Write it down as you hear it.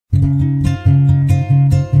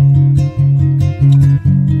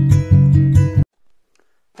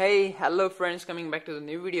Hello friends, coming back to the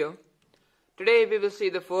new video. Today we will see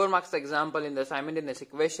the 4 marks example in the simultaneous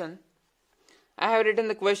equation. I have written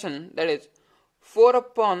the question, that is 4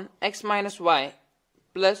 upon x minus y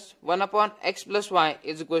plus 1 upon x plus y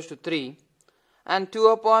is equals to 3 and 2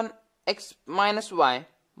 upon x minus y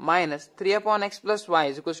minus 3 upon x plus y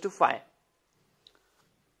is equals to 5.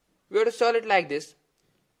 We have to solve it like this.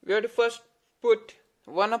 We have to first put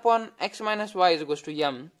 1 upon x minus y is equals to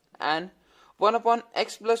m and 1 upon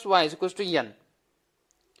x plus y is equals to n.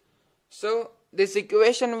 So this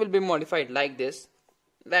equation will be modified like this,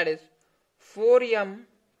 that is 4m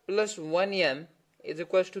plus 1n is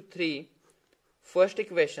equals to 3, first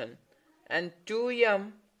equation, and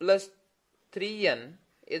 2m plus 3n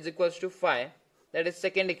is equals to 5, that is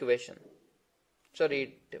second equation.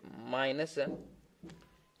 Sorry, minus,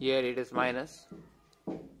 here it is minus.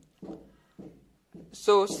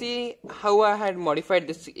 So see how I had modified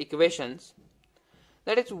these equations.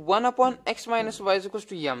 That is 1 upon x minus y is equals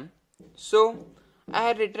to m. So I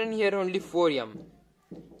had written here only 4m.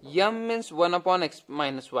 M means 1 upon x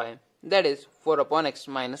minus y. That is 4 upon x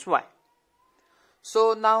minus y.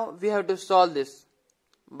 So now we have to solve this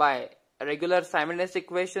by regular simultaneous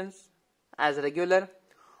equations as regular,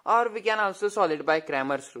 or we can also solve it by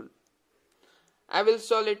Cramer's rule. I will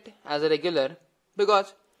solve it as a regular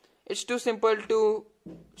because it's too simple to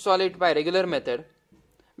solve it by regular method,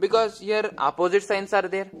 because here opposite signs are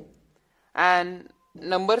there and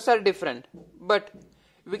numbers are different, but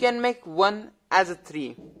we can make 1 as a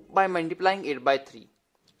 3 by multiplying it by 3.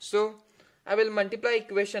 So I will multiply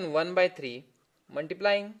equation 1 by 3,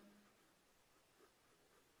 multiplying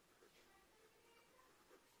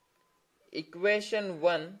equation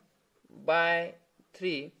 1 by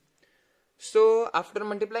 3. So after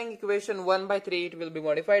multiplying equation 1 by 3, it will be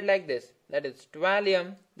modified like this, that is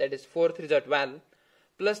 12m, that is 4 3s are 12,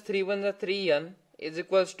 plus 3 1s are 3n is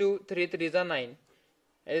equals to 3 3s are 9.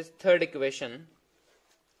 That is third equation.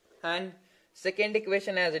 And second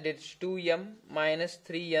equation as it is 2m minus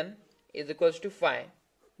 3n is equals to 5.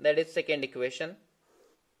 That is second equation.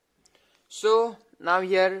 So now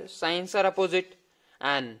here signs are opposite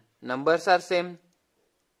and numbers are same.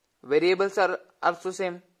 Variables are also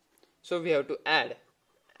same. So we have to add.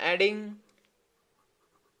 Adding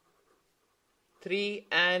 3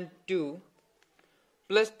 and 2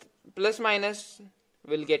 plus minus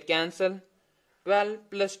will get cancelled. 12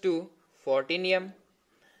 plus 2 14m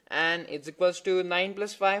and it's equals to 9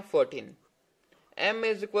 plus 5 14. M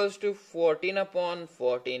is equals to 14 upon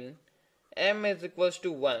 14. M is equals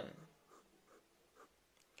to 1.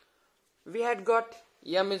 We had got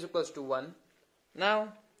m is equals to 1.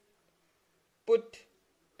 Now put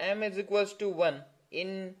m is equals to 1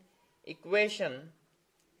 in equation.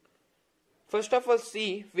 First of all,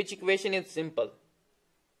 see which equation is simple.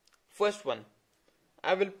 First one,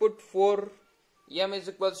 I will put 4m is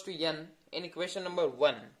equals to n in equation number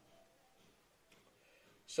 1.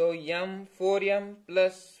 So 4m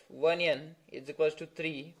plus 1n is equals to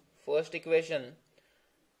 3, first equation.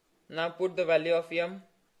 Now put the value of m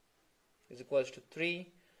is equals to 3,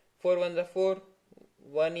 4 1s are 4,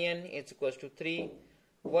 1n is equals to 3,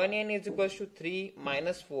 1n is equals to 3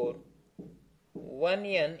 minus 4,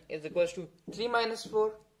 1n is equals to 3 minus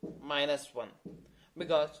 4 minus 1,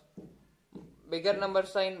 because bigger number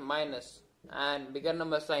sign minus and bigger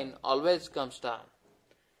number sign always comes down.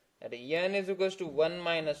 That is n is equals to 1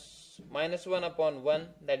 minus 1 upon 1,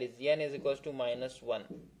 that is n is equals to minus 1.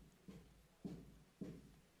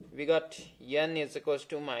 We got n is equals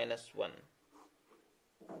to minus 1.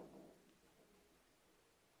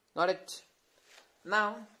 Got it?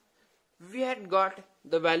 Now we had got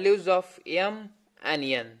the values of m and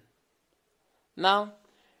n. Now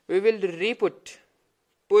we will put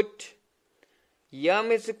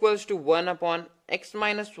m is equals to 1 upon x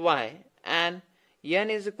minus y and n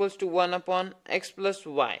is equals to 1 upon x plus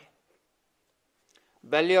y.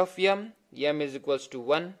 Value of m is equals to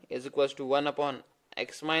 1 upon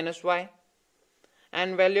x minus y,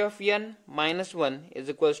 and value of n minus 1 is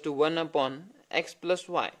equals to 1 upon x plus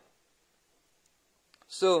y.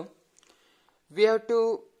 So we have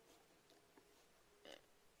to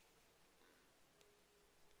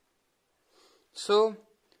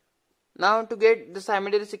now to get the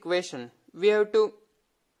simultaneous equation, we have to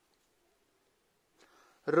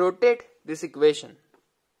rotate this equation.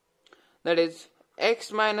 That is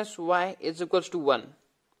x minus y is equals to 1.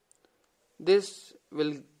 This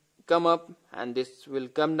will come up and this will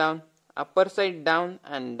come down. Upper side down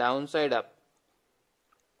and downside up.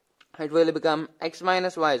 It will become x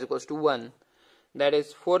minus y is equals to 1. That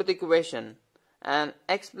is fourth equation. And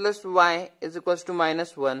x plus y is equals to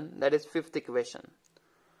minus 1. That is fifth equation.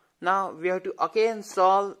 Now we have to again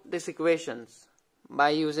solve these equations by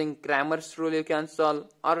using Cramer's rule. You can solve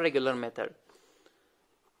or regular method.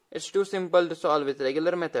 It's too simple to solve with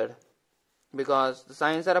regular method because the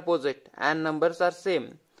signs are opposite and numbers are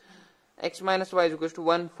same. X minus y is equals to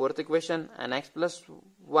 1, fourth equation, and x plus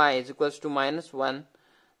y is equals to minus 1,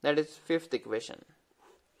 that is fifth equation.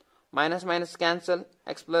 Minus minus cancel,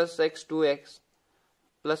 x plus x 2x,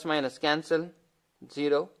 plus minus cancel,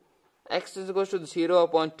 0. X is equals to 0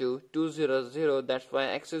 upon 2, 2 0 0, that's why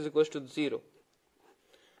x is equals to 0.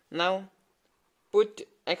 Now put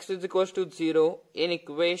x is equals to 0 in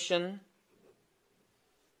equation,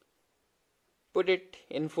 put it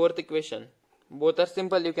in fourth equation. Both are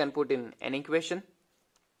simple, you can put in any equation.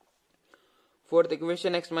 Fourth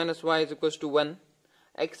equation, x minus y is equals to 1.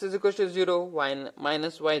 X is equals to 0, y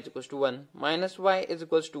minus y is equals to 1. Minus y is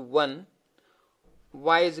equals to 1.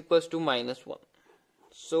 Y is equals to minus 1.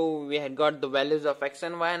 So we had got the values of x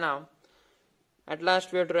and y now. At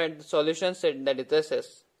last we have to write the solution set, that is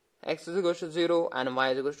SS. X is equals to 0 and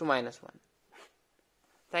y is equals to minus 1.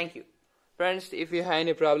 Thank you. Friends, if you have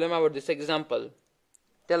any problem about this example,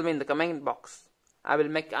 tell me in the comment box. I will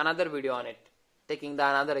make another video on it, taking the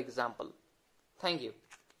another example. Thank you.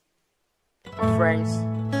 Friends,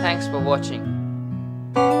 thanks for watching.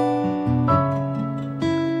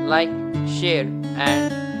 Like, share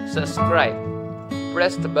and subscribe.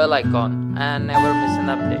 Press the bell icon and never miss an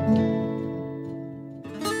update.